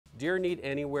deer need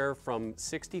anywhere from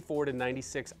 64 to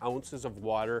 96 ounces of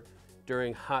water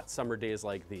during hot summer days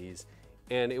like these,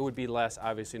 and it would be less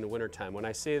obviously in the wintertime. When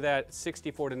I say that,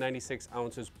 64 to 96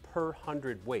 ounces per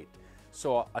hundredweight.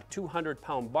 So a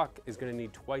 200-pound buck is going to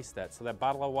need twice that. So that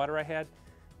bottle of water I had,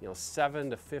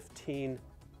 7 to 15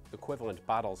 equivalent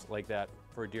bottles like that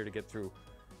for a deer to get through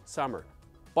summer.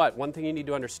 But one thing you need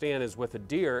to understand is with a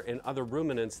deer and other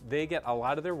ruminants, they get a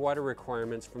lot of their water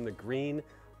requirements from the green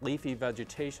leafy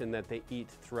vegetation that they eat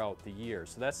throughout the year.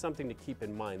 So that's something to keep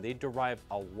in mind. They derive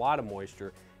a lot of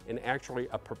moisture, and actually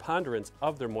a preponderance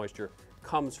of their moisture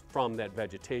comes from that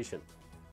vegetation.